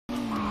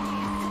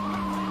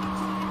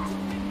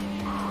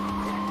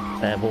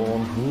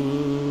Airborne.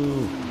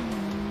 Woo.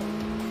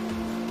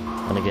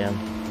 And again.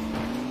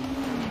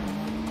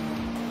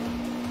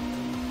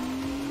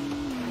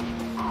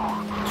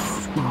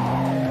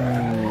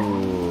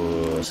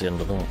 Ooh, that's the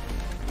end of that.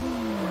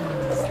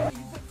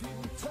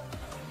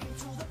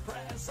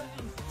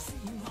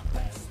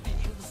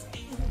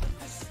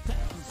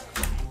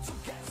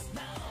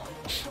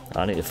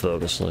 I need to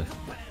focus though. 3,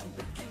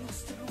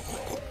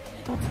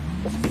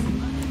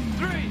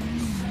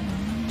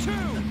 2,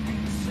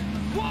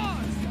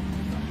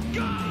 1,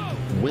 go!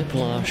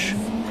 Whiplash.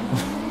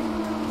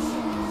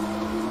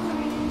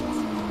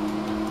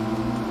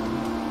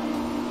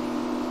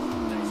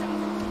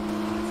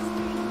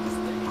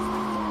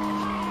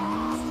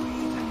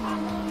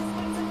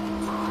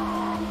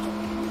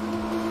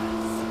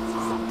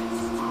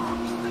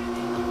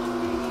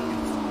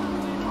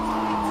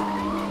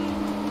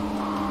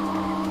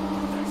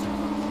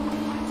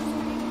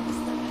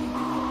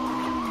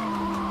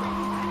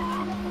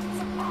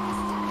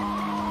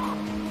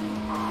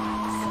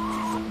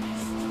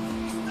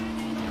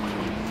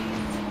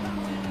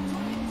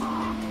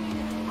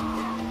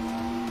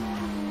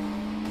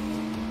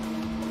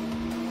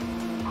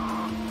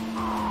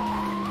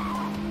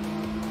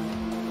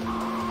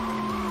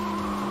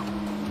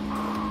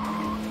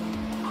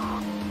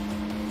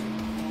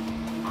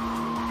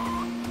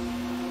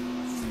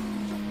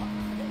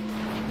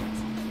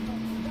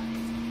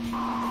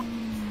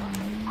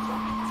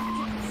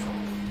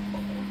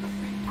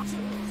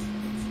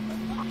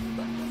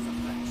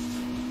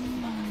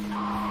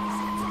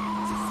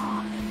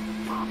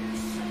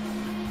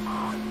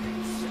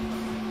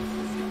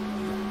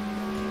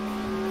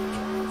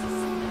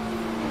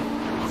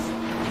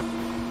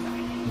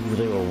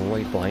 They were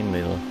right behind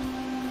me though.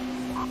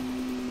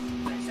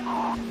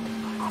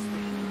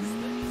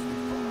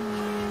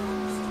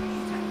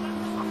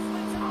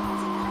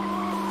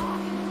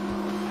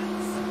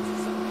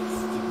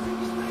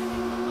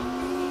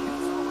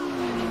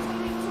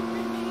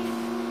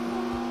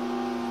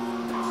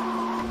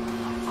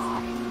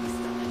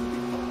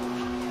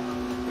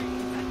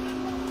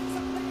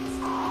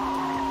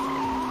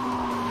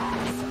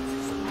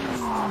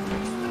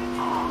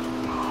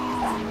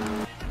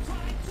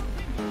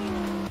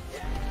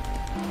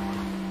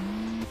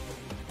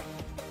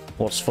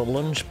 What's for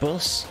lunch,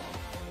 boss?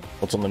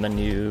 What's on the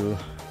menu?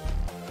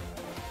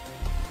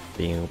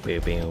 Thank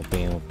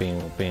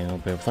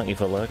you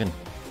for lurking.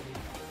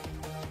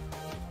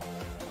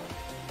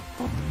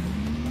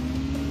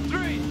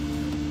 3,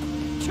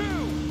 2,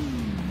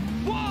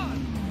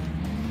 1,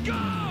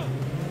 go!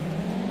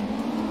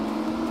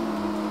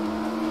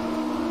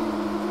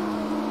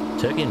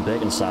 Turkey and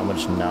bacon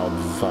sandwich, now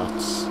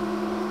that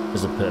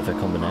is a perfect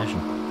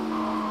combination.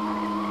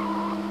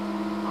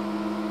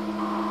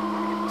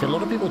 See, a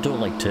lot of people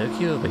don't like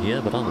turkey over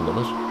here, but I love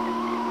it.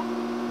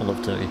 I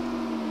love turkey.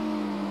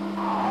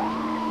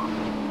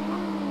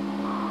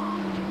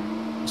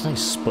 It's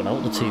nice spun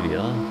out the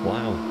TVR.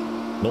 Wow.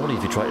 Normally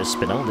if you try to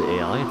spin out the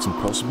AI, it's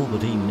impossible,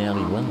 but he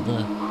nearly went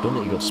there. Don't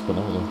think he got spun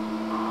out though.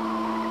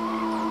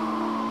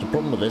 The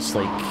problem with this,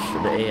 like,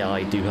 the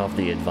AI do have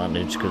the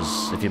advantage,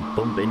 because if you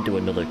bump into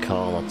another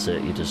car, that's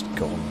it, you're just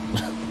gone.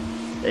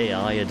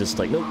 AI are just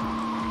like, nope,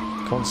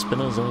 can't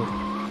spin us out.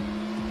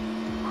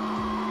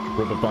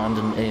 Rubber band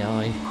and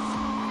AI,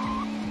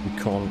 you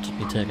can't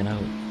be taken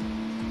out.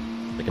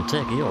 They can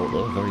take you out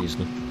though, very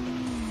easily.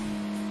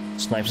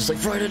 Snipes is like,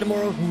 Friday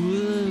tomorrow,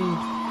 woo!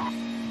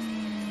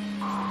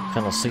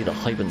 Kind of see the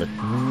hype in the,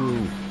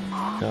 woo!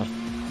 God.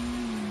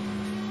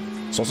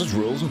 Sausage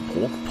rolls and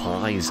pork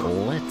pies,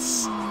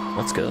 let's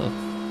go.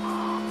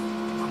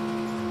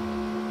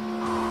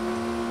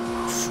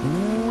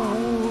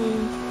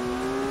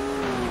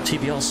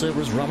 TBR server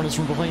is ramming us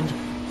from behind.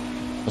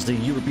 As the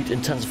Eurobeat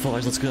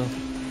intensifies, let's go.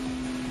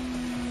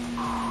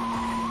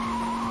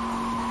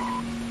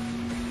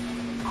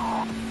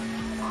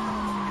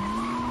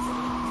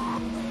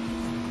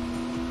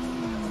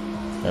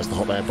 There's the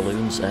hot air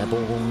balloons,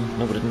 airborne.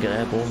 No, we didn't get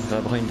airborne,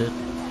 guy behind it.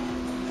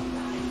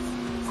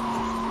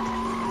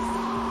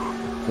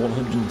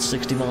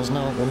 160 miles an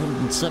hour,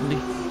 170.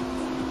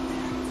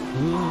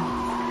 Woo.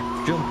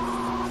 Jump.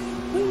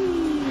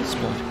 Woo.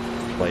 Splash.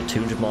 Right,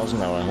 200 miles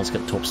an hour, let's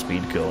get top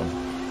speed going.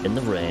 In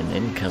the rain,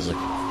 in Kazakh.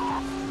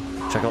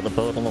 Check out the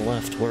boat on the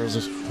left, where is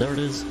it? There it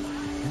is.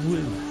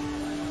 Woo.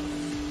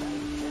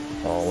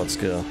 Oh, let's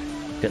go.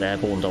 Get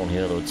airborne down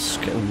here though, it's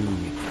scary.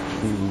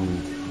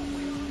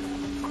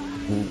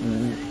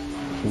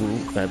 Ooh,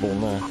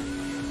 airborne there.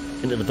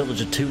 Into the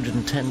village at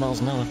 210 miles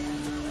an hour.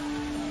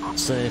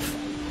 Safe.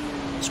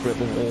 Scrape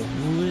the wall.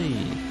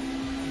 Whee.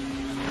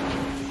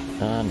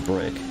 And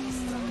brake.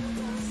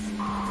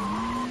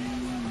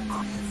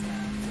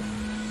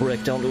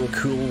 Brake down to a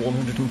cool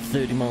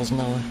 130 miles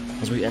an hour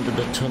as we entered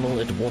the tunnel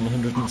at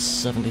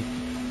 170.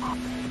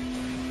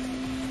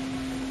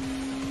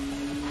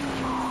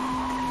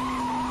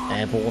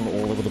 Airborne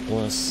all over the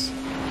place.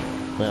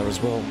 There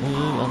as well.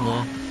 Woo, and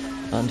there.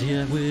 And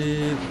here,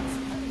 woo.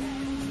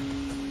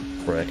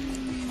 Brake.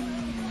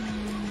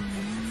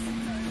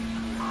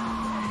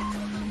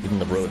 Even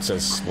the road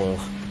says slow.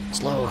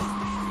 Slow.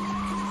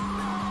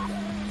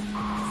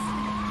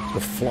 We're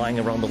flying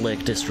around the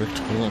Lake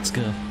District. Let's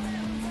go.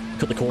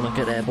 Cut the corner,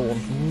 get airborne.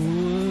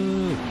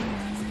 Woo.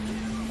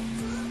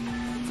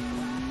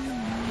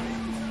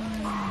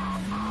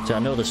 See, I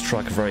know this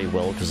track very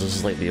well because this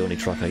is like the only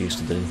track I used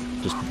to do.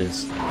 Just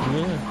this.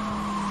 Yeah.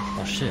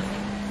 Oh shit.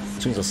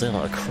 As soon as I say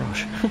that, I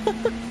crash.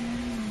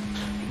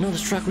 Know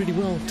this track really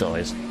well.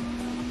 Dies.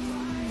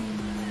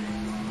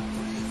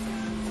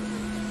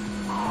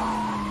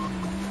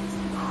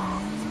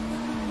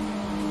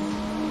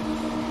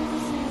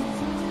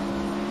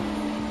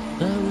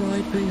 They're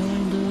right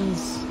behind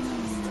us.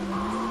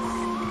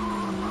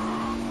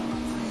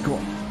 Go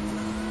on.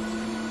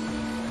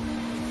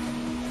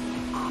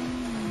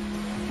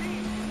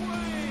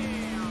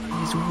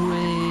 He's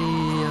way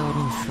out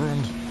in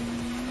front.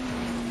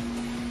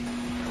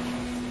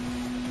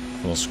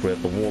 I'll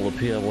scrape the wall up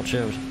here, watch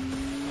out.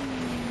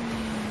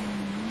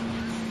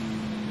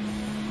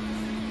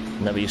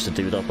 Never used to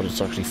do that, but it's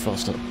actually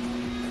faster.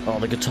 Oh,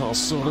 the guitar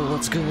solo,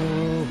 let's go!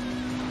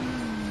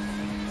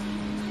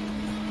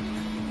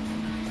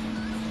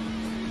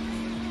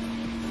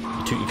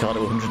 You took your car to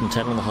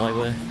 110 on the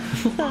highway.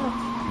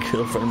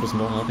 Girlfriend was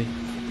not happy.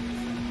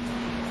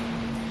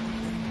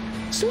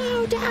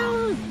 Slow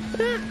down!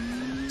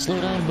 Slow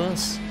down,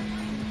 bus.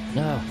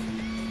 No.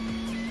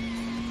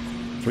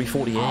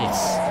 348.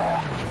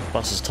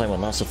 Fastest time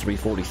on that's a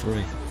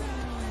 343.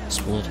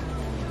 Split.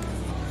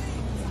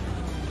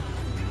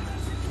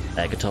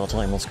 Air guitar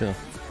time, let's go.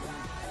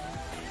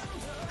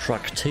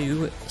 Track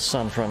 2,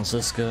 San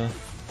Francisco. 3,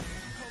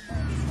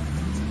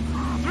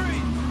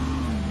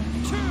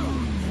 2,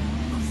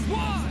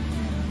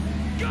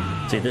 1,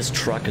 go! See, this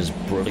track is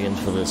brilliant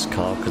for this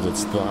car because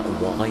it's that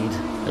wide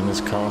and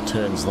this car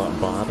turns that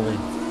badly.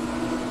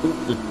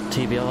 Oop, the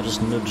TBR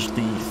just nudged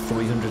the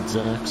 300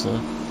 ZX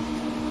there.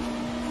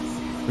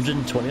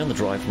 120 on the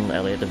drive from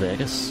LA to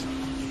Vegas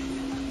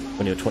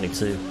when you were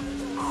 22.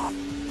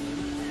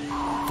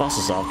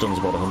 Fastest I've done is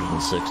about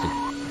 160.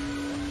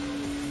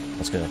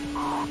 Let's go.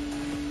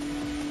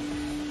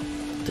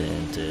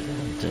 Dun, dun,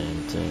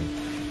 dun, dun.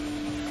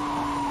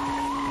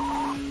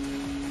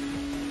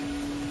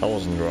 I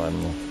wasn't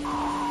driving though.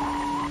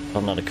 I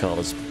haven't had a car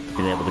that's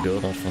been able to go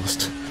that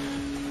fast.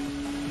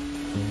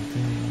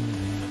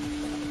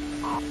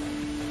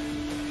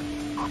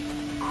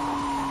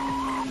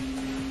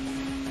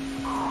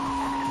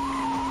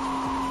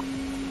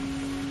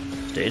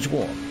 Stage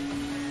 1.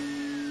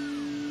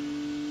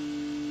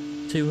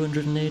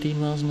 280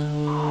 miles an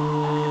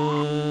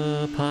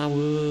hour.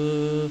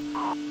 Power.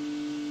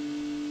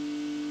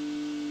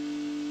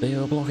 They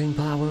are blocking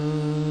power.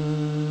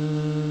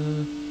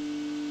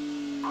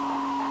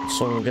 What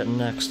song we're getting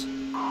next?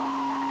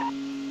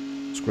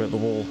 Scrape the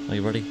wall. Are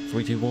you ready?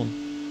 3, 2, 1.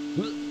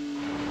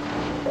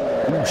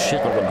 Oh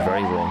shit, that went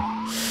very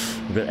wrong.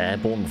 We got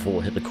airborne before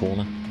we hit the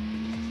corner.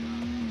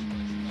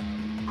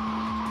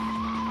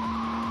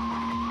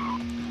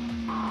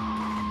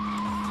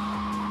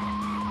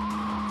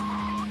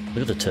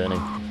 Look at the turning.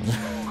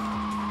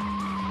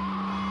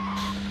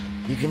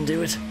 You can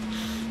do it.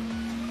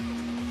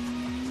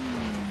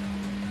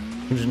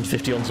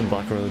 150 on some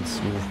back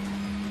roads.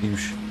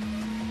 Oosh.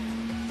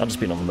 I've just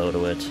been on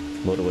motorway.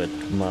 Motorway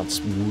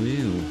mats.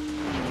 Woo.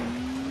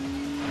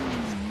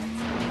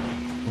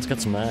 Let's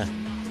get some air.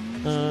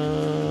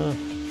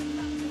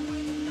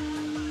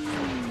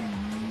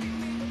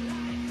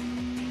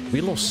 We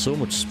lost so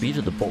much speed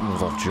at the bottom of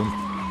that jump.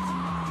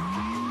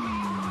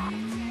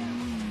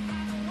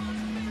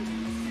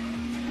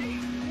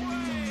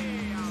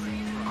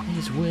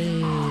 He's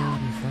way out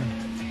in front.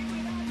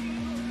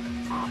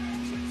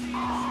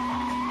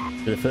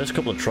 The first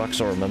couple of tracks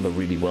I remember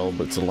really well,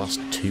 but it's the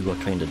last two I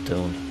kind of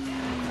don't.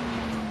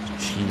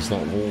 Cheese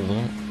that wall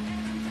there.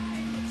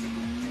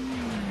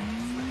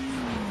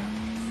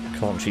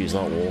 Can't cheese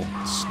that wall.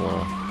 It's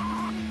slow.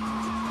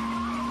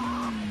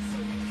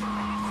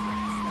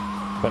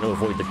 Trying to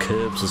avoid the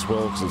curbs as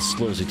well because it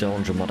slows you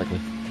down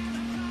dramatically.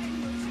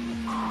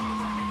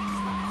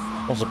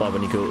 Also bad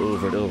when you go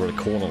over a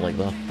corner like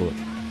that, but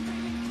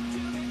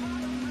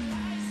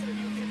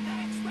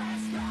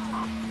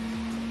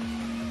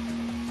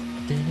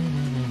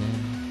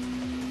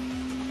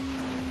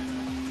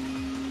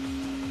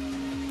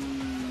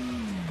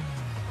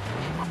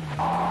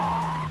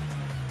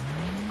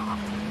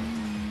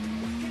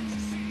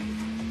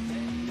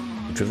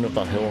driven up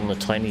that hill on a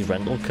tiny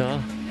rental car.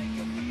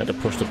 Had to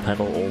push the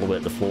pedal all the way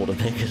to the floor to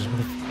make it up.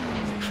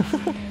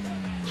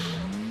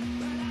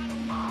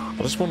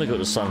 I just want to go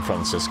to San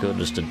Francisco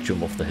just to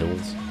jump off the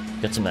hills.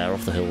 Get some air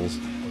off the hills.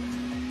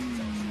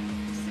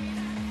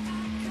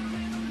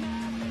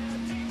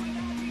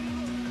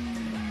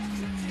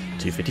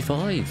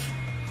 $255.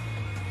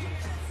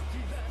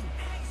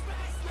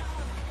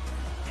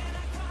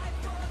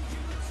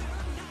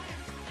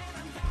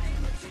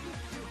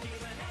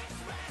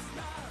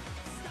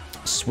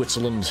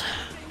 Switzerland.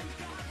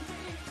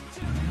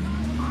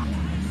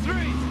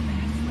 3,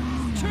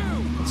 2,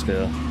 Let's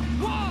go. 1,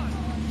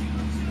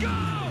 go!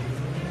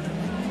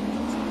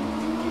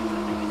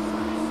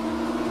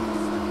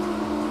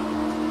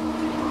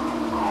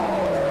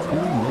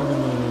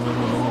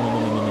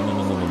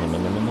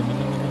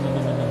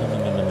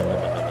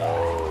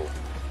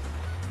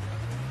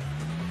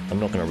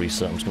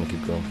 reset, I'm just gonna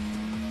keep going.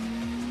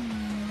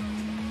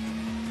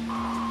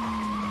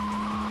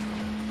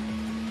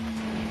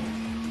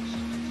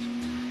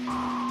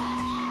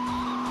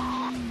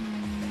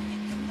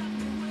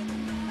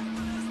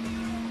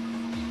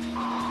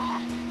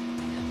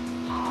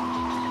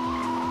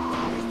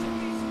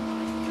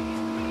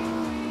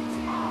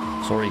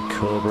 Sorry,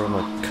 Cobra,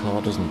 my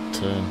car doesn't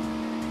turn.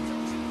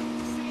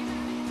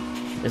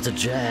 It's a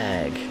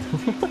Jag!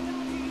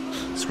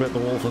 Scrape the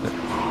wall, fuck it.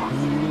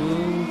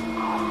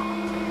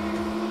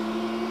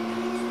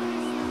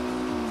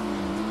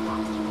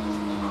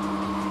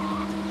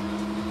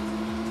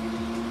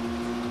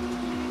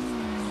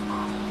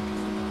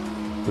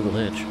 Google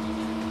H.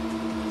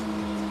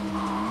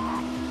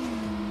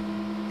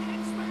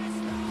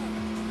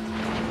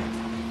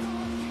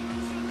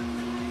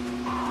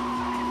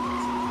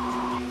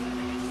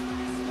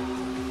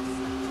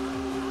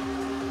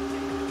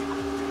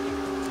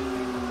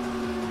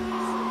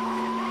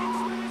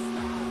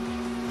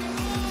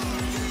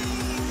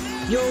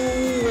 Yo,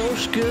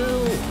 Welsh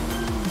girl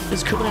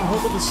is coming in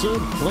hot with the sun.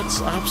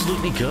 Let's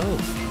absolutely go.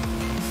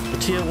 The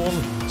tier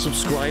 1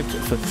 subscribed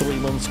for 3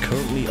 months,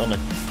 currently on a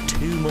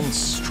 2-month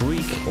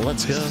streak.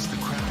 Let's go.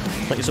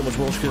 Thank you so much,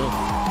 Welsh girl.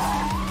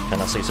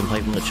 Can I see some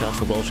hype in the chat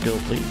for Welsh girl,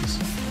 please?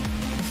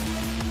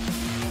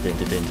 Din,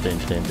 din, din, din,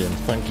 din, din.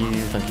 Thank you,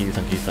 thank you,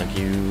 thank you, thank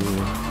you.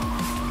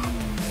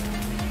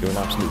 You're an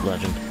absolute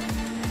legend.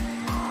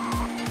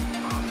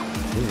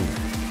 Ooh.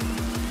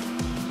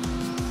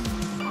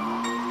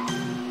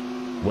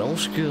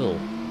 Welsh girl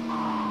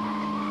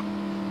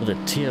with a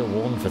tier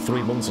 1 for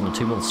 3 months on a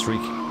 2-month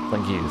streak.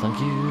 Thank you, thank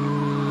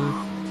you.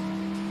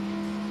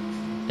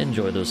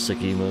 Enjoy those sick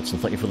emotes and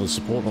thank you for the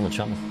support on the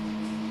channel.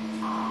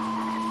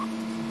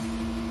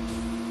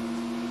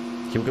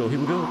 Here we go, here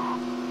we go.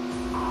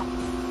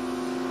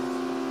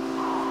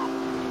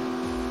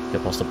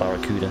 Get past the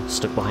Barracuda,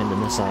 stuck behind the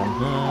Nissan.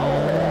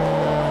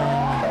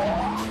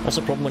 That's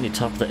the problem when you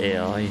tap the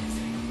AI,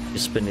 you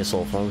spin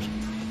yourself out.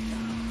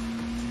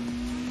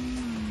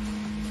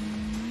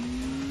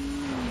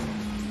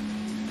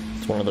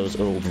 It's one of those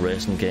old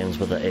racing games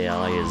where the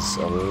AI is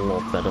a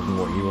lot better than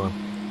what you are.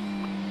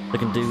 They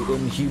can do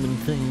unhuman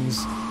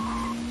things,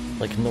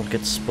 like not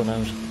get spun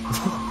out,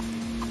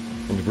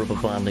 and rubber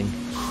banding.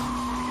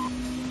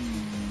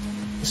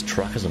 This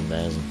track is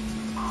amazing.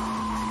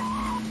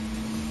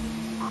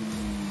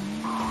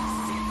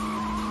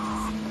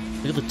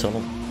 Look at the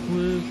tunnel.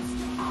 Woo.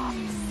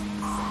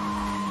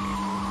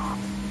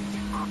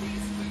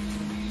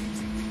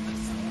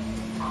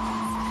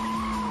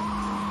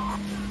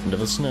 Into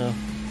the snow.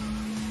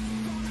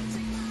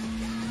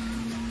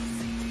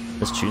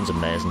 This tune's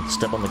amazing.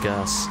 Step on the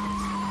gas.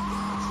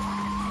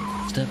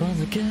 Step on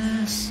the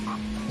gas.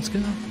 Let's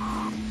go.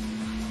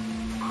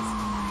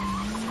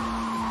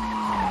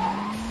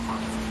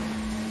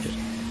 Just...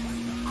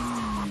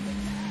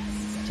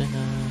 Yeah,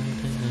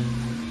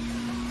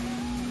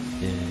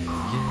 yeah,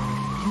 yeah.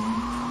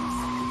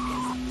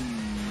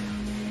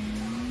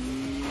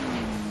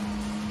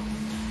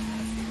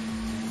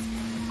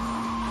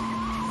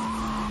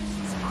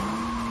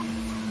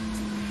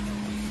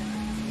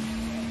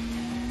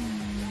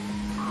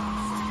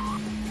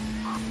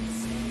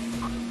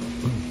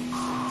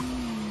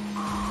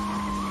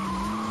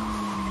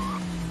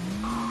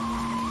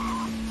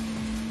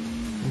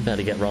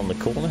 Better get round the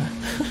corner.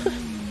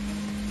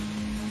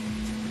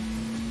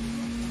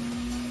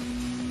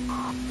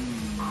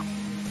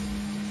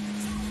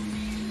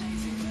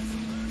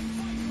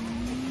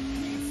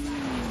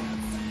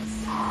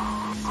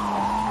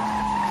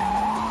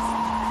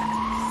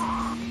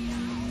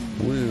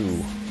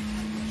 Woo.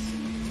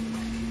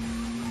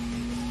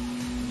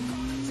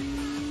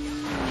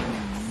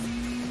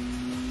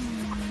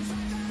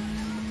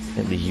 I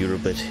think the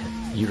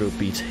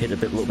Eurobeat hit a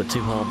little bit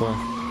too hard there.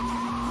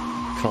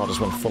 Car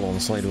just went full on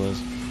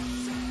sideways.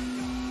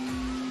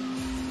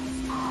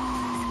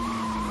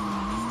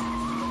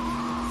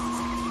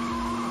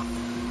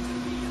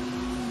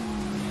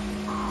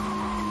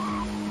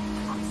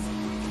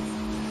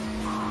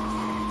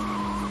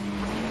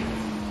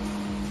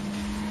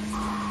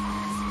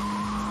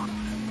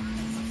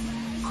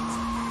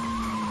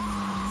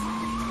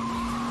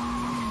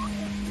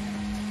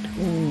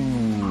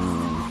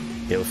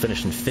 Yeah, we're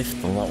finishing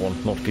 5th on that one,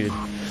 not good.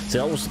 See,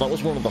 that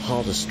was one of the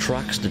hardest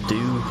tracks to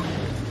do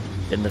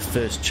in the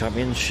first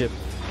championship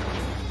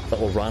that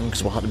we ran,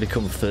 because we had to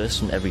become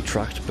first in every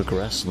track to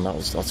progress, and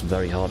that's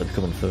very hard to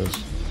becoming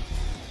first.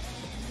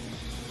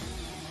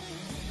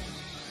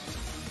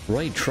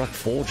 Right, track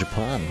 4,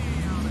 Japan.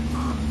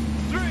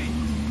 3,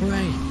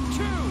 3,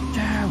 2,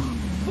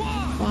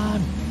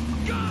 1,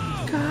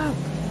 go! go!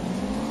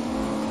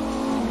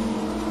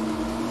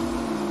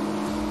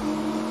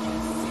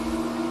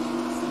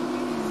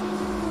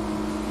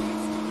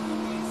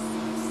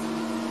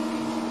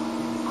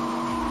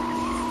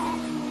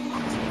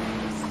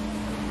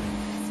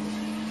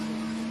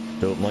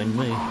 Don't mind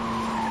me.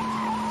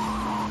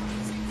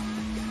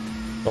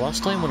 The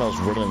last time when I was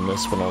running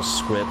this, when I was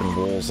scraping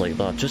walls like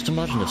that, just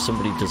imagine if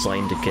somebody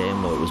designed a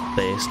game where it was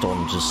based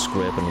on just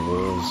scraping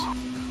walls.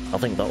 I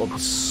think that would be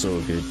so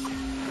good.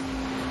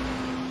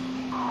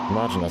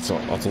 Imagine that's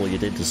all you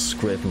did, just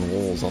scraping the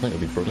walls. I think it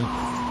would be brilliant.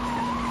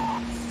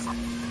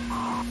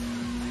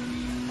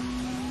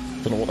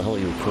 Don't know what the hell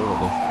you would call it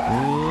though.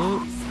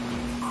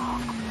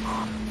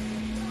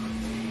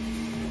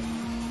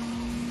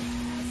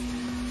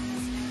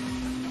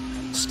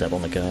 Step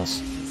on the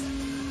gas.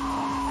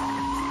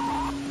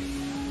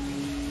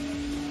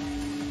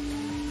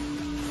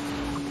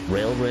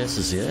 Rail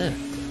races, yeah.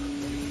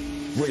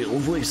 Rail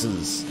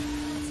races.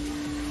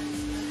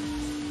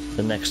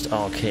 The next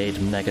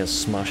arcade mega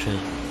smasher.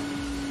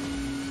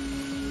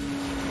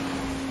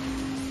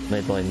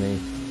 Made by me.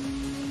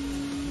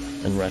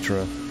 And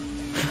retro.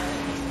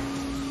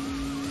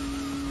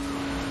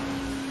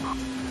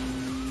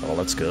 Oh,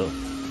 let's go.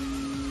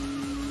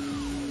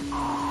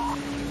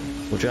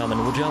 We're jamming,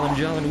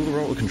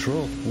 we're out of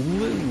control.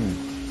 Woo!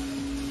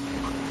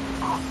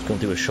 Going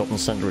through a shopping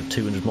centre at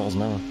 200 miles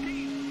an hour.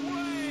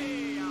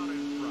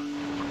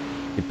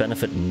 You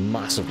benefit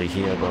massively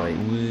here by,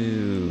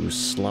 woo,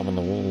 slamming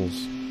the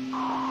walls.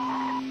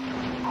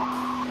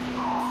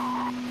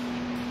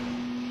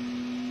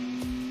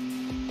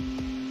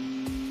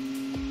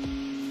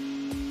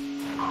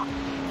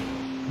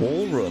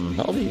 Wall run,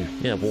 that'll be,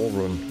 yeah, wall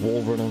run,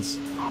 wall runners.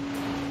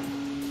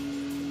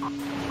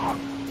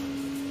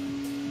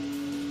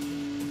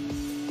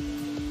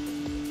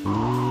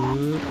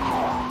 Woo.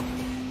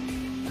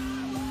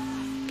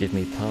 Give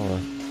me power.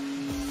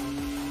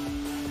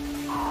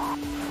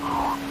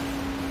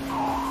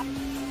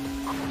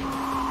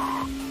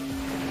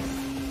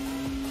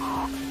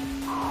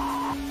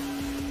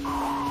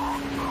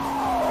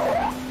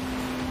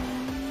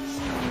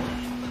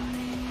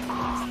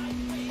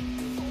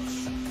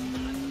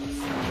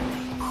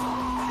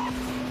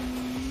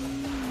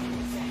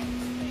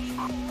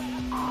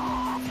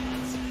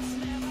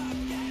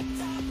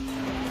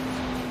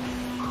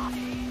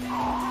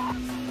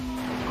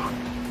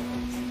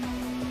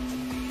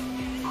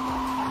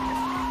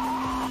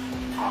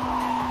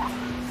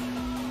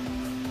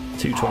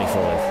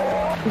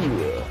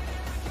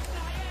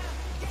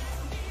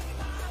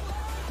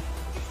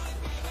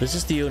 This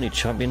is the only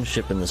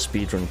championship in the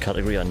speedrun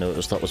category I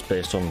noticed that was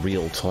based on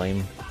real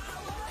time.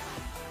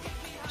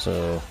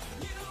 So,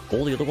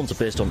 all the other ones are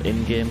based on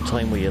in-game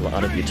time where you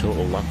add up your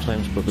total lap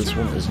times, but this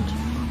one isn't.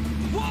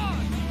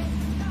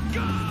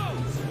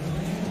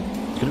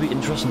 It's going to be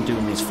interesting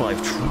doing these 5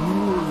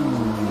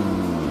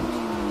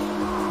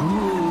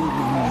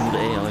 the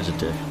AI's a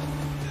dick.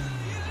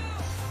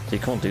 So you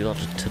can't do that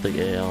to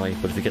the AI,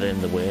 but if you get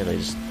in the way, they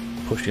just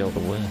push you out of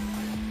the way.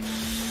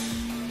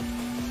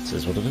 This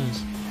is what it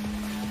is.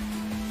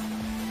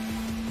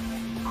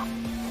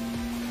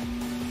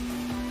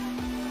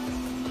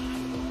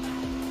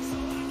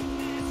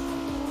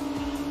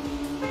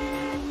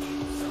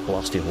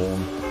 Blast your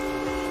horn.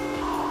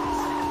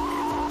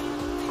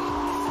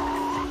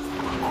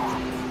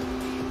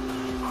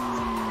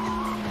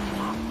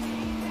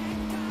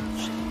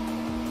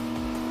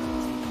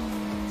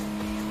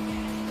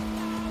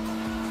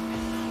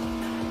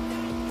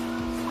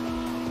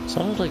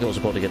 Sounded like I was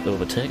about to get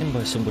overtaken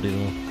by somebody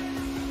though.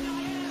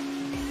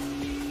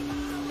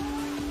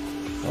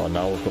 Oh,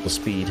 now we've got the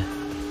speed.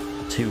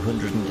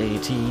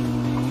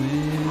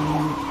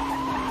 218.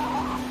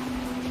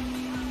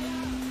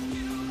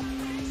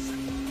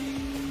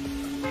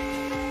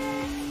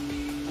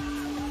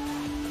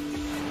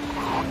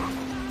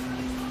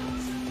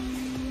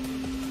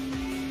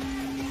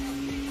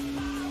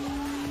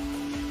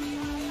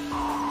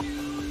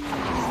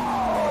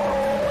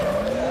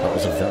 That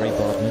was a very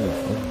bad move.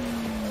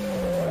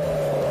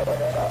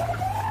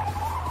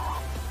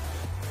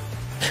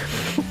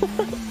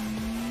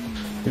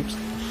 Oops.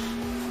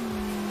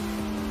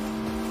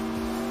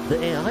 The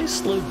AI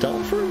slowed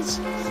down for us?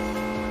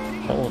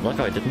 Oh, that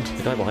guy didn't.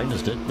 The guy behind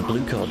us did. The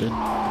blue car did.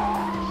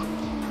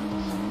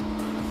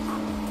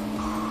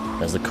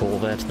 There's the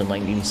Corvette, the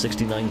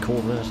 1969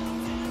 Corvette.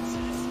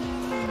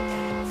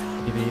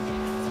 Beep beep.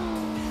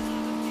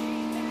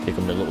 Here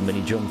come the little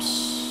mini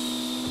jumps.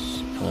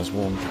 There's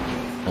 1,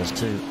 there's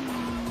 2,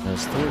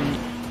 there's 3,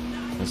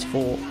 there's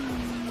 4,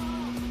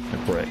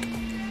 and brake.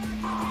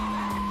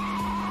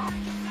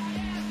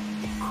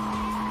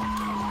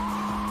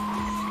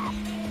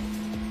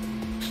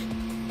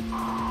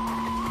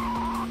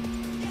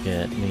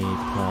 Get me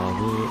power.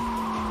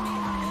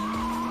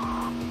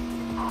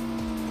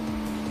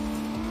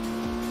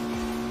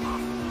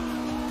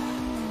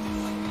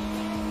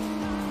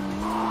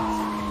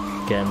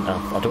 Again,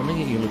 I don't think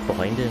you can look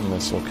behind it in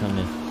this, or can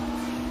you?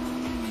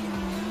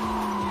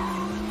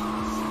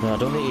 No, I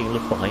don't think you can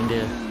look behind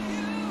here.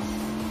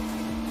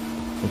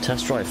 In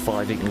Test Drive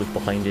 5 you can look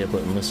behind here,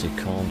 but in this you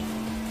can't.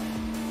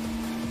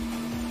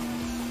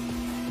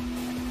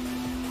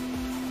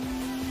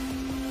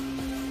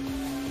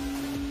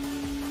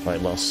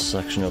 Right, last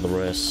section of the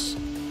race.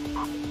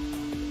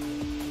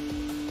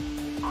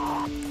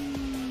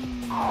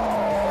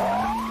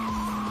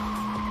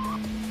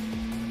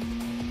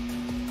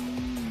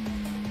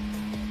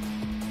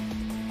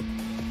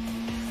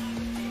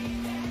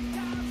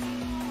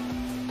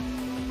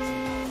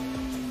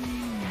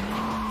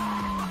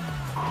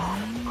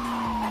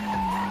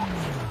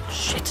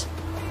 Shit.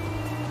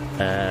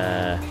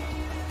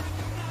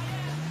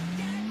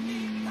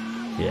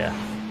 Yeah.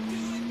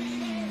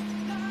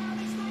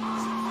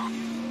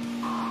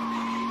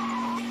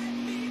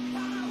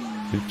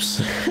 Oops.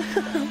 I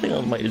think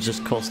that might have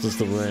just cost us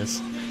the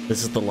race.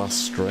 This is the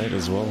last straight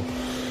as well.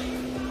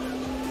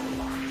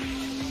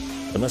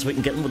 Unless we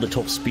can get them with the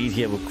top speed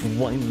here, we're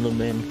winding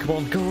them in. Come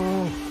on,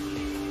 go!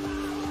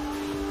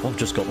 I've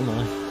just got them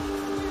now.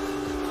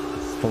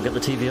 Can't get the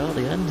TVR at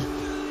the end.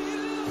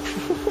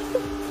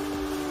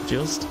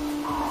 Just.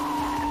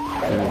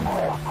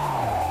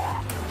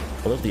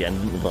 I love the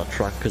ending of that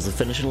track because the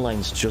finishing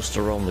line's just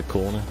around the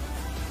corner.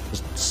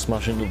 Just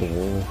smash into the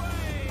wall.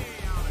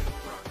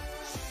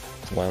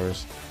 It's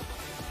hilarious.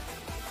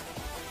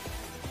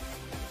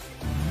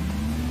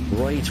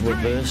 Right,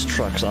 reverse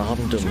tracks. I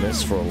haven't done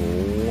this for a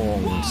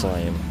long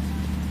time.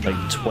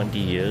 Like 20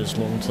 years,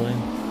 long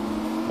time.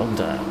 Long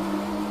time.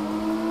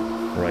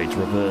 Right,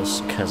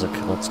 reverse Keswick,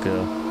 let's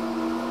go.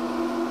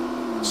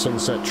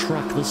 Sunset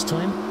track this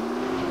time.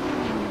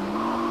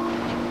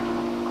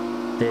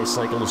 Day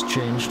cycle has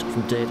changed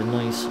from day to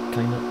night,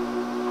 kinda.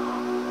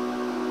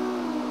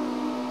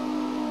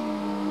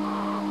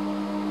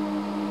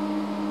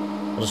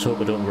 I just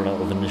hope I don't run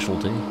out of initial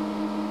D.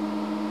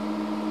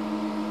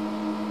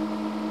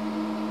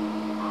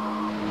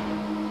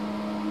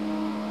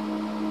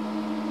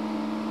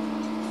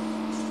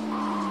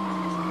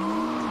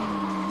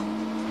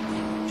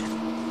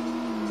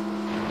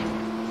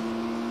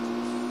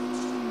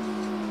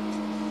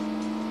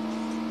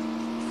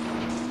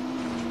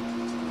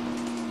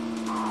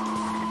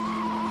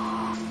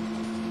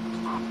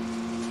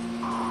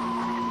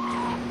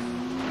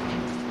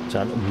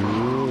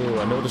 Ooh,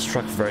 I know this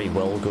track very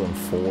well going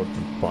forward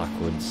and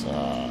backwards.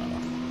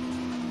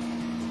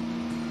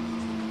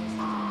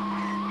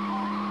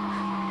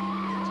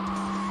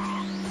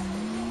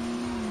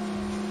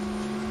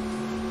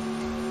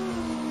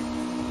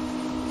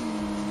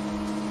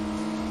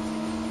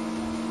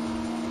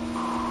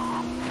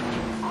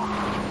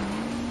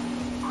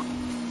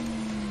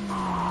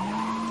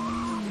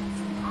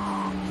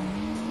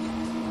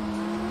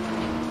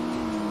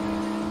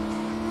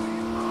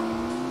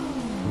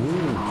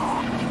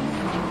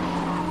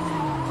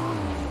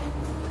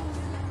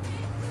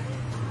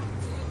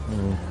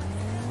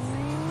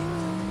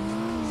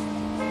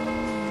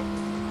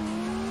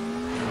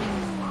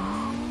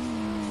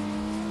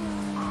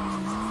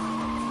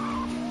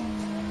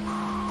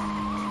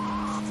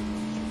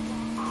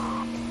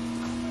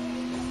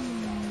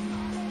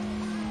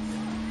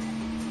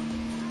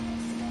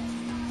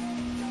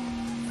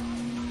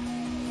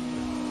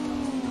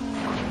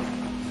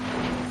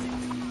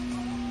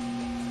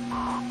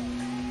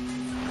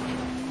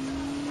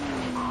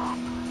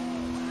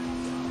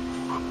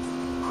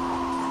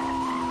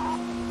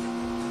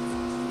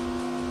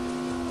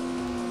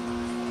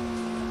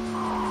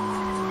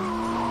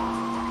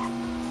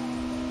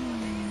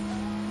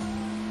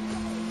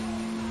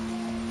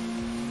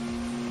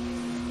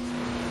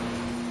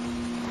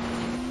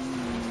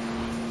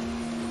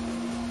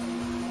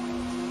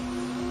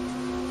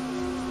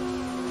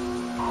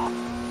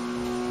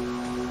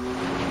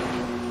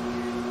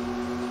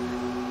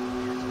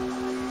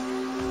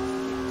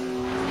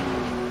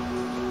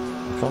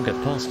 Can't get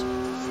past.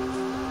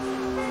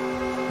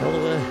 All the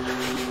way.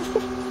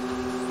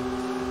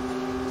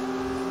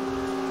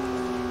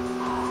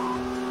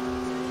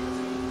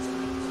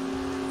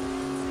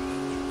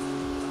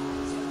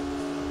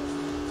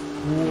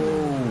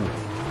 Whoa.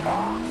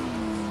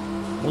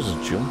 That was a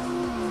jump.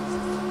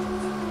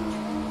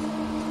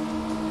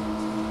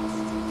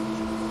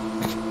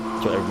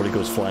 So everybody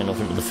goes flying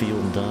off into the field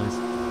and dies.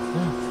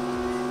 Yeah.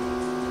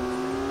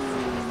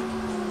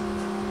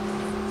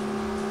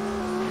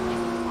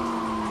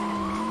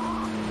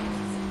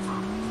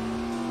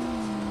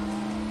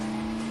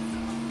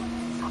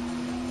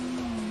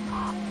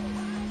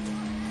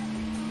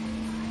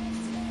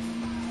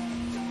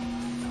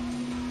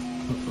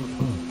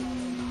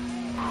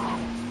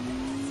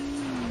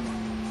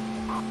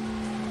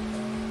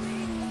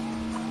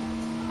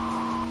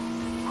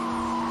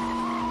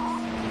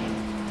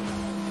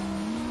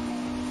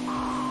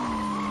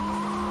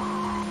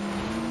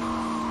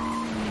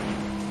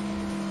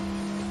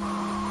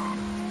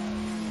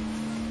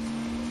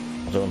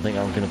 I don't think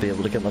I'm going to be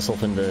able to get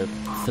myself into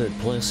third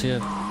place here.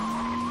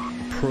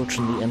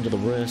 Approaching the end of the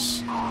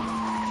race.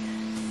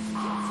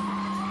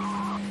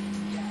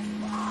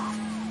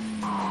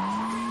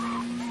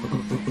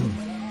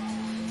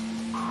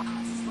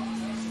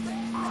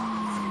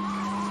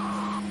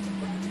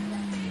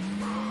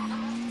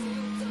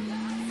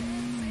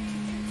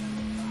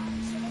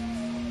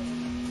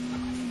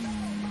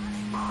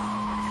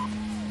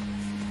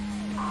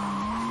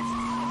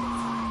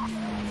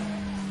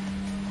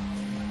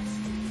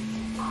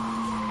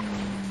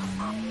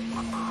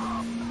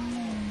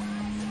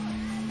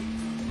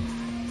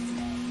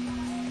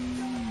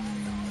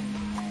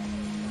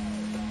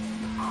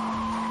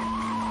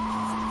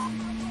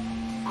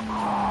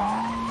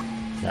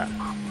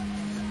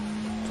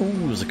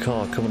 Ooh, there's a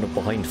car coming up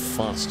behind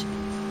fast.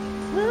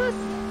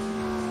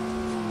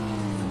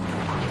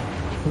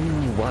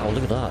 Ooh, wow,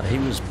 look at that. He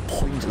was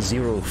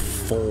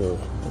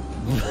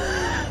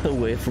 0.04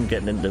 away from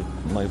getting into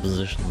my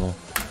position though.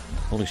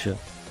 Holy shit.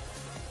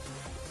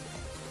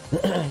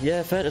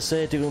 Yeah, fair to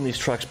say, doing these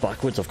tracks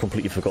backwards, I've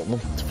completely forgotten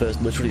them. It's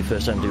literally the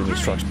first time doing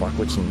these tracks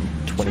backwards in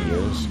 20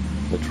 years.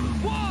 Literally.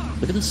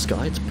 Look at the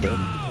sky, it's purple.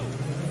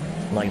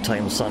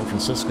 Nighttime San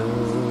Francisco.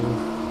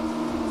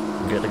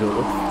 We get to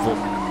go up the...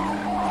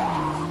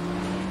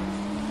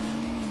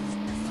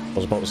 I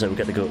was about to say we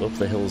get to go up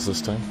the hills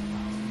this time.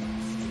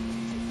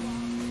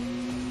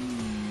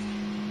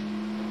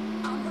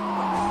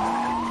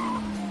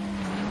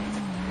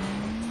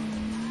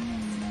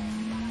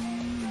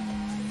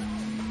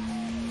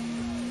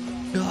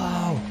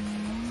 Oh!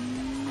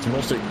 It's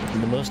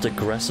the most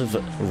aggressive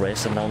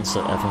race announcer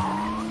ever.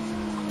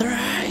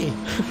 3!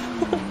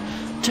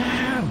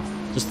 Damn!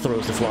 Just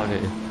throws the flag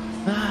at you.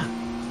 Ah!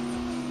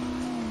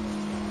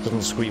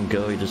 Doesn't scream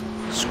go, he just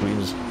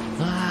screams.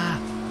 Ah!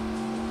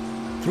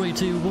 3,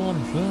 2,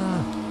 1.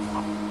 Ah!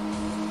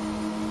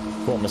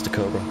 Go on, Mr.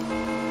 Cobra.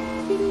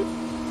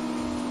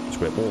 It's a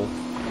great ball.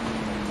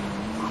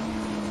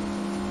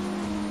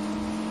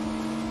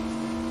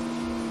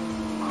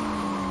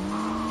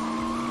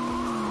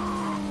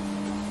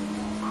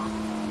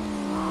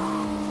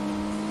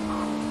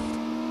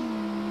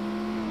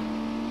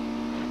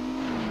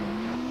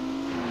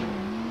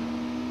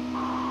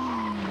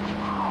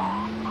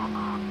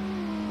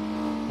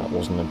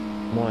 Wasn't a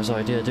wise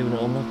idea doing it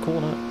on the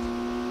corner.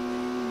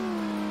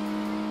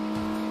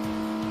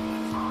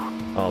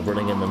 Oh,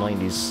 running in the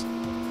 90s.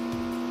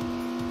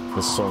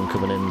 This song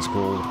coming in is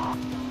called...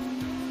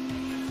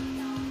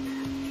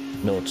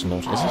 No, it's not.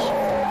 Is it?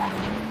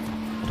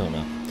 I don't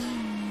know.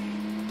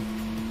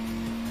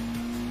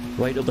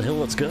 Right up the hill,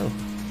 let's go.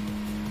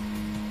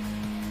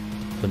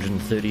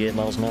 138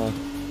 miles an hour.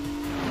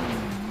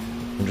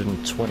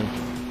 120.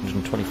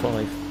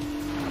 125.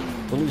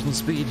 We're losing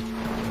speed.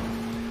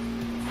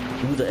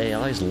 Ooh, the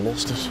AI's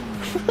lost it.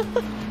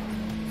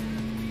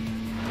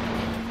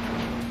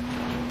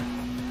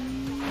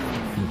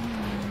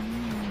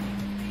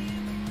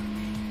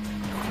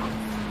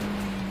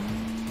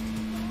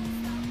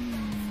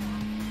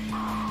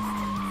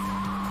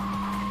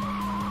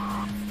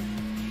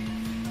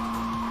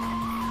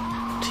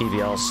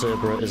 TVR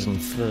Cerberus is in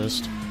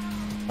first,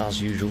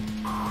 as usual.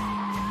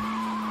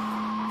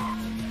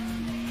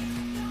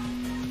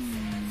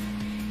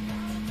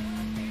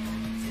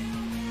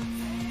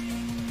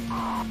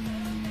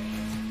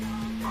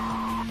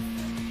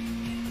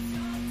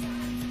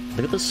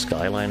 Look at the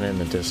skyline in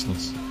the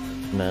distance.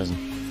 Amazing.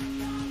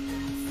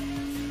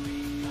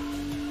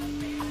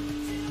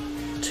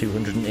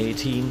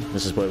 218.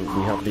 This is where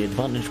we have the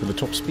advantage with the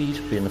top speed,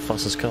 being the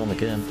fastest car in the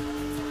game.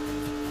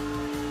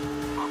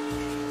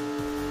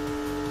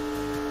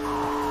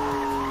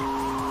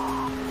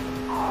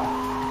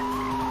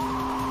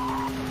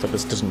 But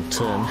this doesn't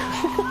turn.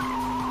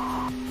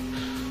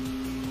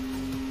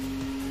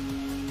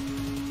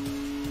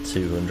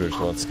 $200,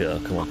 let's go,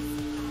 come on.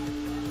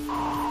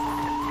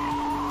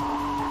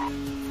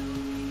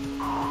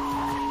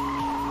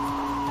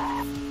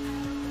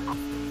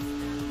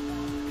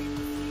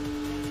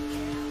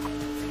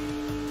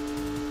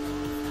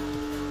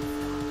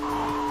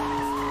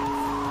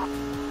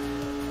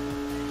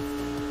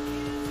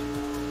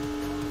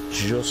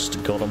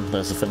 Just got him,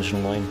 there's the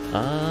finishing line,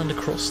 and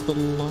across the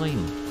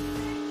line.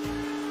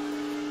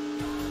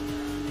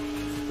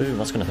 Boom,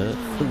 that's gonna hurt.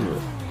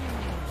 Ooh.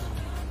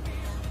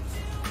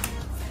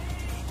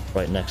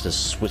 Right next is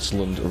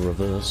Switzerland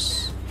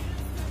reverse.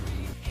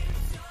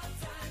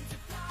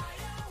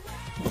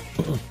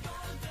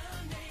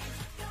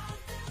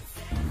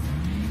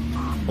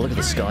 Look at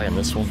the sky in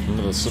this one,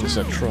 another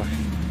sunset track.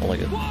 I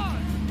like it.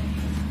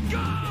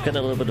 Getting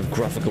a little bit of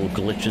graphical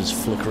glitches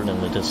flickering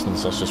in the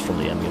distance, that's just from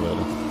the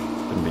emulator.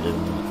 Couldn't be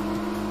doing that.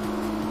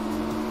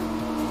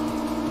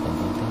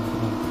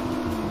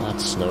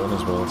 That's snowing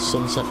as well.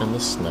 Sunset in the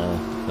snow.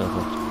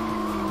 Perfect.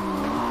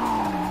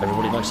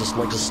 Everybody likes a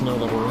snow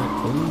level,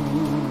 right? Ooh.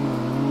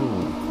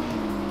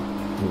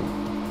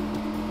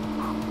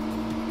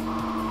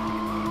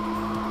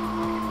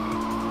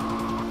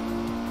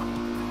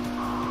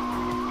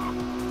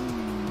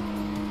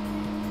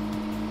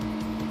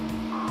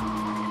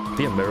 It'd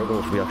be a miracle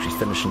if we actually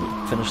finish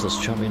this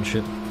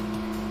championship.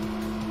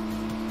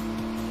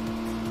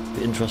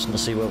 Be interesting to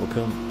see where we'll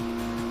come.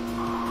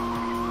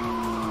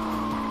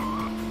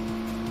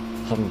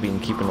 Haven't been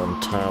keeping on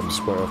tabs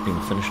where I've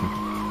been finishing.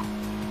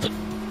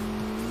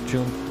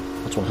 Jump.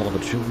 That's one hell of a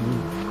jump.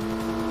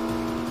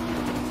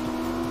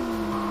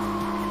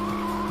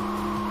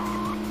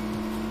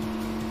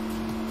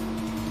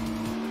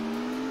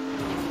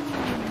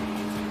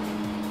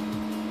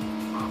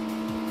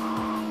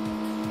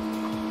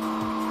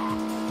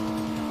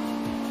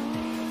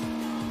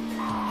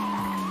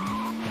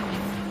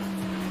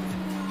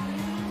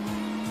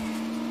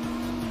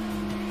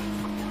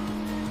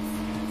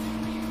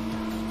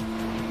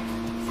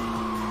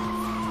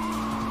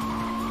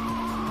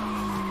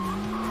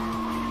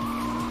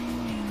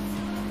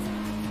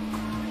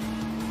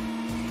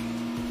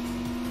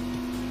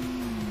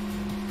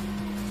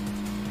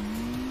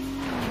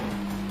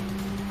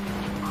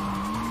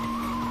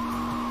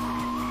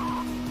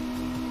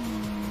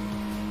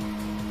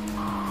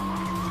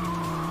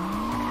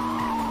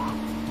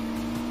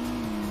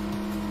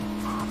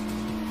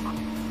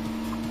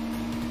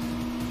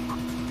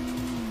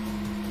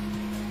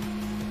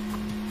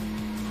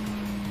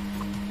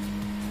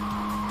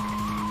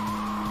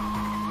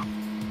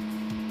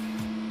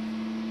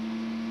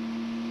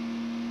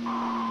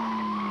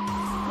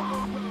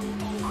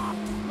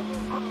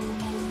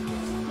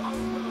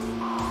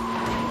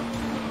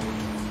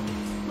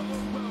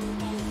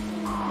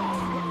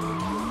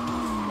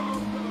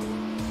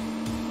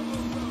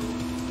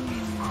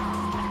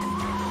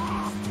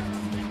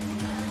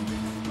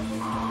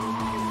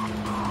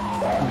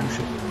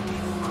 shit.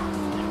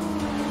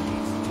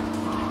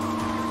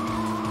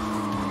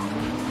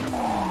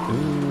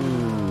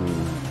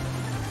 Ooh.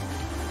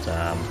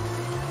 Damn.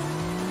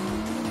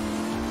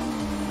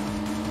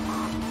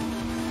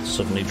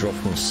 Suddenly dropped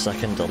from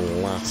second to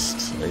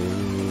last.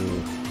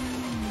 Ooh.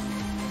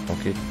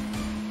 Okay.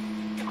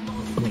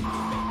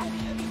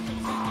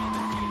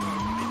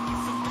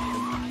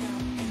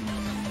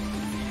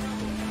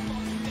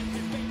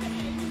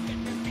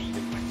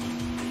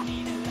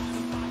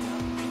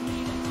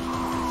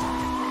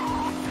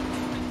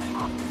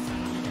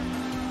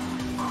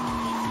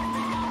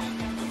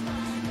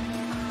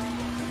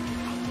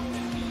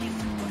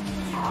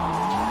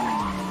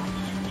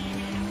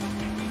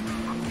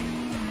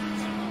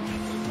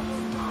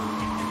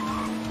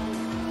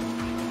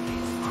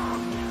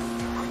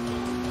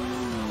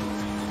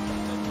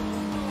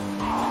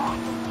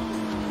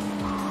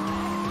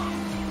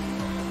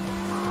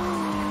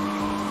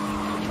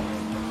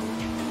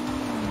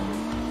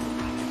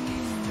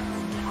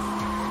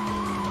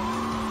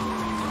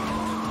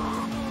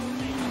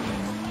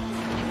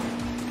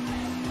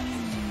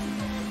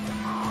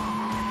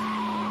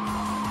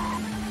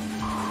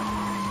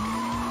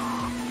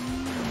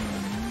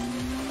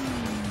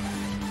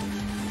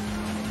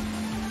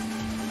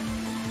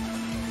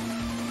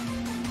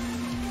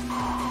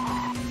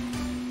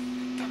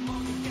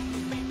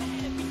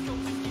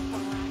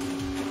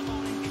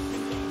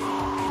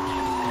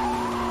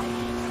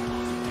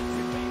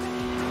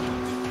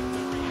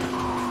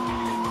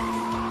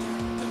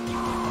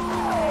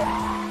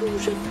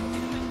 Shit.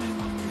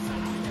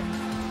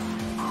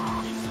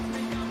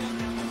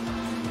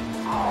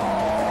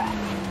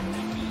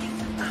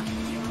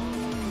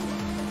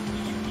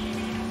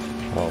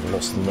 Oh, I've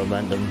lost the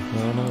momentum.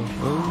 Oh no.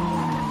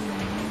 Oh.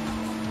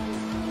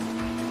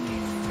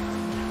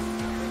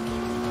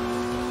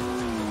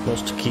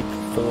 Lost to keep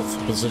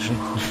 4th position.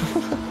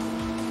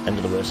 End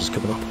of the race is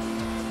coming up.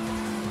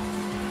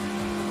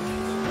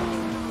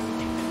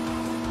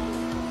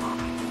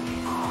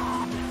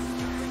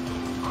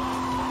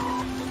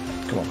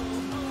 Come on.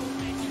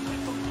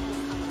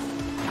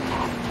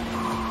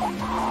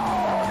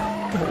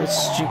 Oh, that's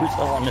stupid.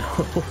 Oh no.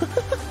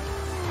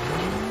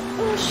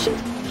 Oh shit.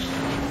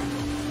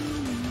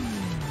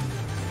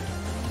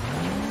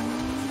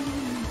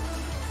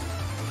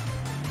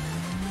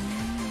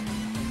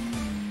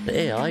 The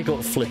AI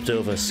got flipped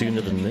over sooner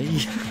than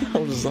me.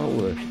 How does that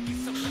work?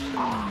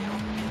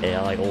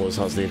 AI always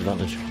has the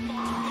advantage.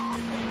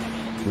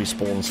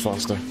 Respawns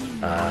faster.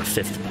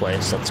 5th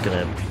place, that's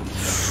gonna...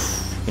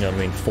 You know what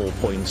I mean? 4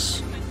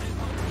 points.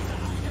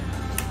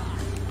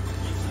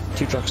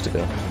 2 tracks to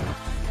go.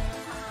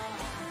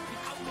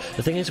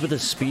 The thing is with the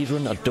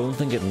speedrun, I don't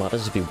think it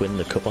matters if you win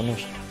the cup or not.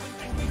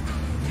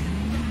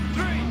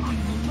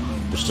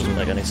 Which doesn't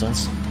make any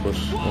sense, but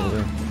there we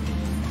go.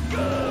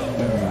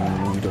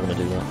 We don't want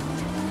to do that.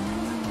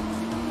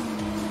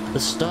 The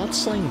start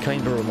sign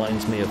kind of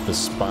reminds me of the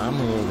spam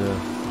logo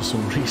for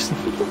some reason.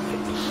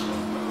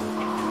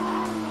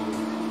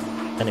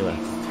 Anyway.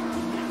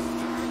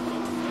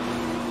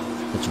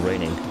 It's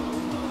raining.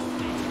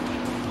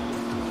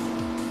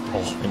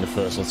 Oh, in the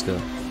first, let's go.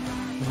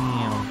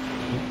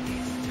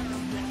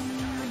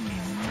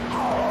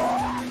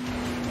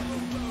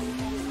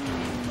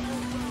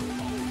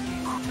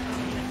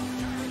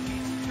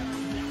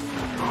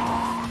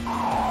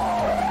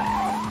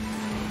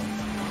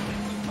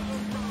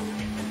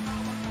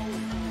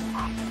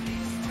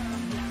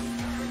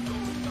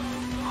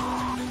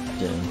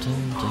 Dun,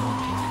 dun, dun,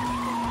 dun.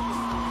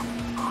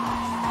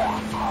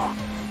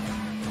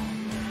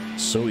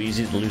 So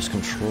easy to lose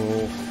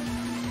control.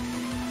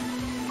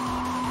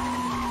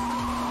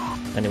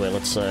 Anyway,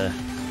 let's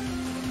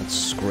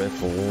scrape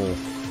the wall.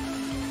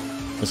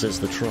 This is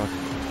the track.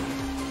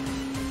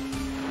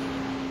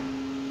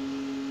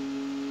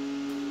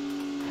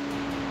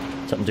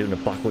 Except I'm doing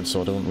it backwards,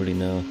 so I don't really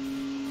know.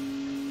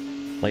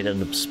 Might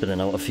end up spinning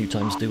out a few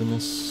times doing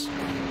this.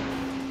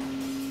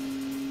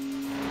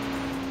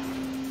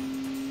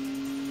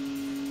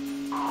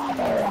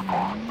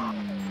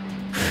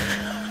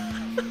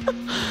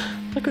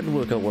 I couldn't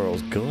work out where I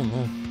was going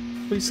though.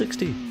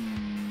 360.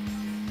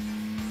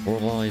 We're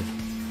alive.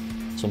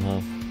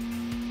 Somehow.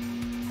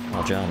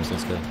 Our jams,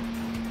 let's go.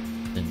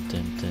 Dun,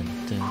 dun, dun,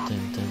 dun,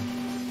 dun, dun.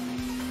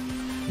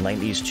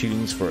 90s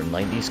tunes for a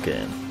 90s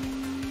game.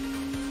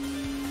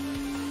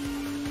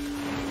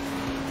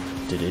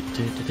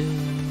 Du-du-du-du-du.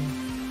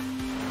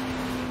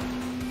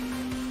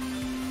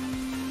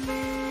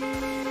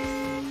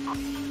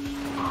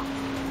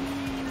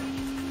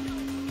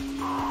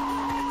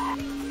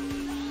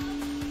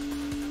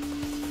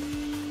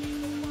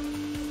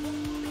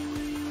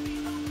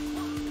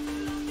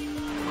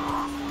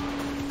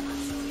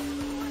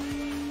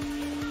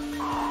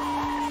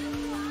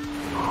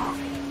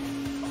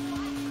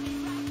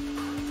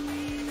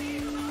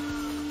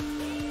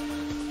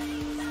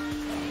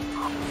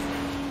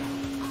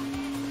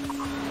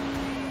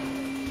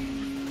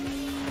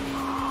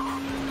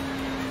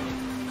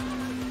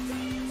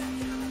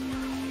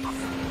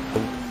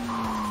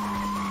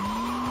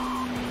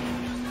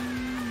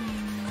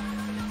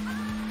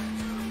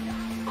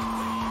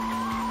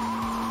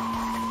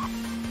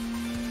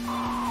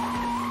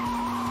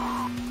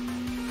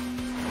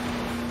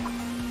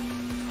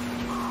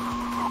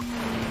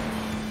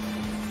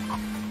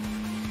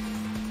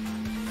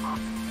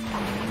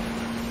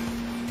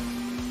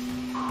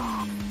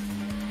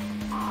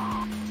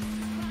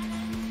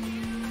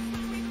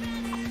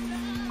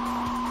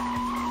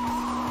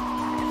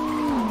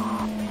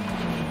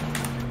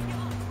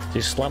 See,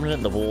 slamming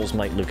into the walls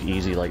might look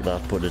easy like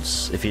that, but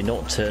it's if you're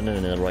not turning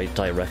in the right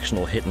direction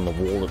or hitting the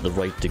wall at the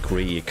right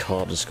degree, your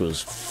car just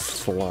goes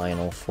flying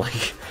off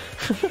like.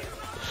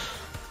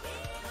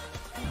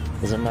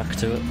 There's a knack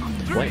to it.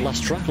 Right,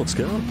 last track, let's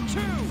go.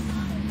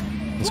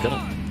 Let's go.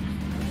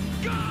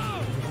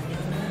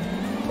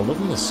 I'm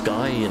loving the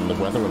sky and the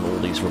weather and all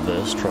these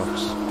reverse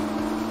tracks.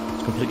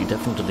 It's completely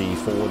different to the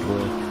forward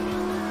way.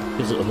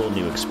 Gives it a whole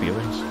new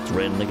experience. It's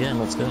raining again,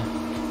 let's go.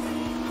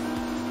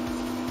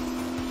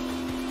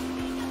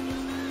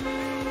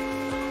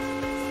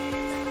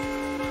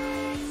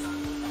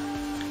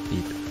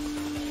 Beep.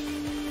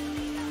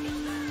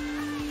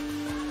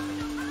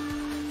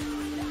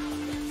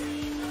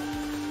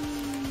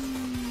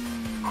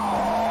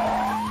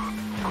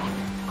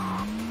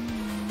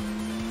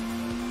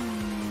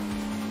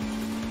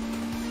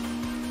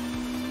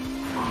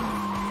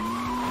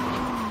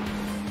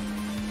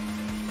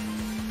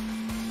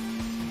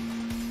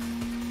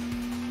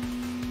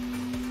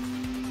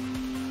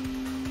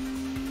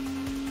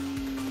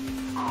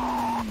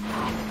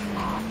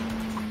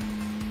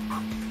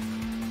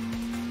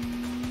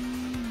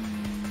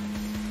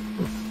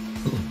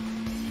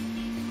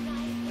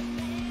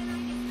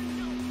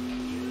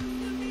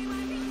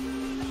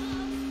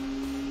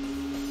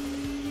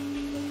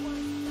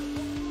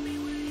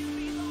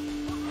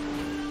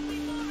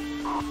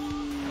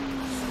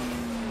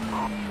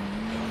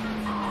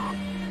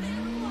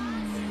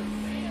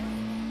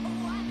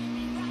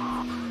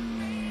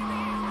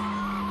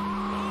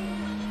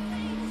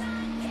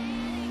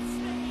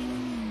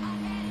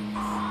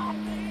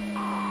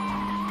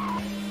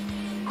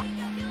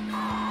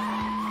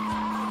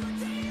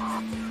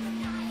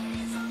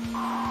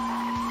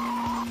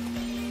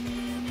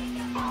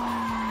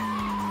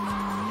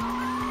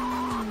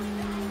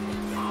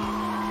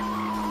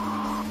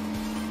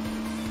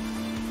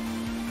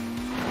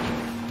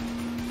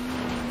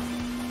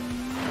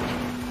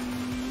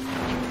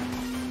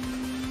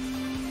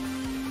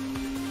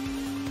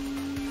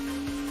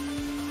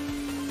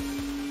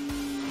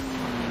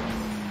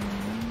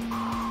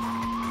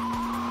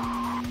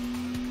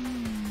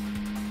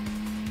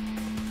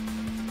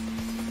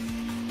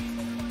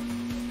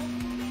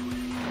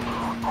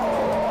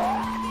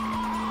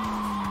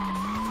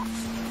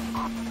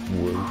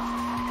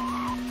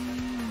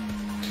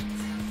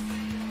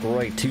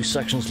 Right, 2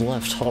 sections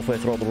left, halfway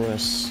through the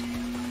race.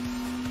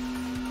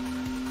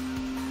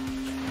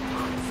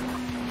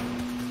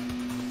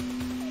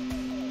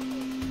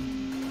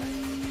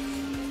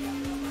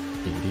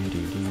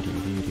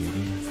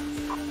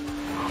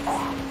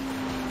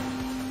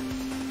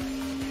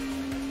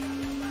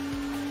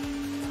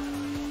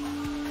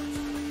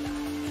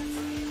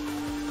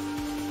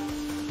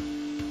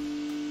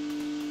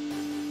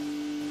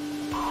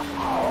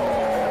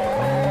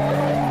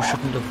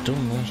 Shouldn't have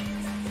done that.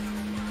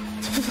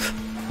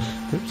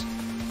 Oops.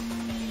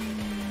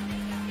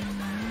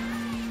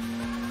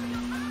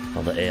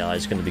 Oh, the AI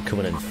is going to be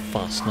coming in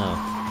fast now.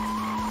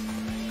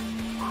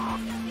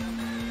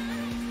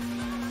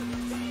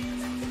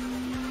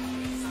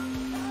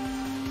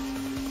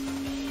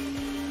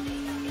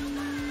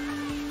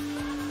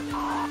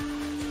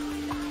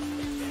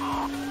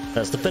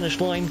 There's the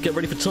finish line. Get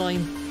ready for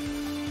time.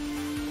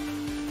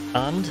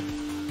 And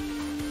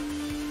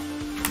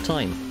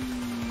time.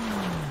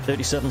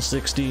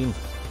 37:16.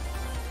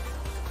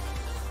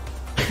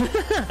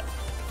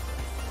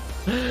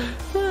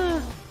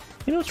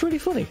 You know, it's really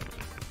funny.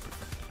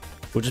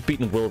 We're just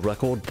beating the world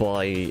record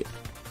by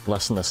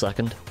less than a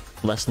second.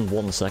 Less than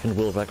 1 second.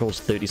 World record's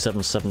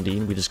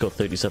 37:17. We just got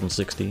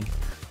 37:16.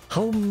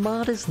 How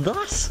mad is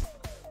that?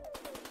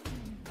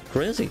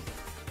 Crazy.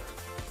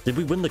 Did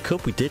we win the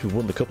cup? We did. We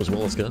won the cup as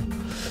well. Let's go.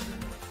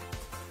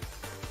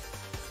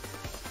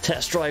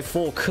 Test drive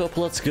 4 cup.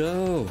 Let's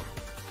go.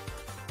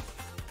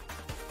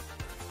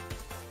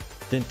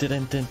 Thank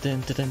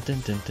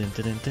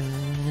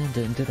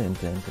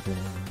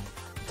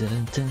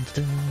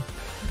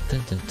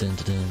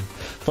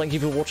you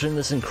for watching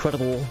this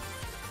incredible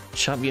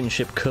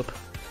Championship Cup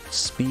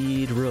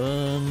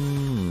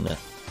speedrun.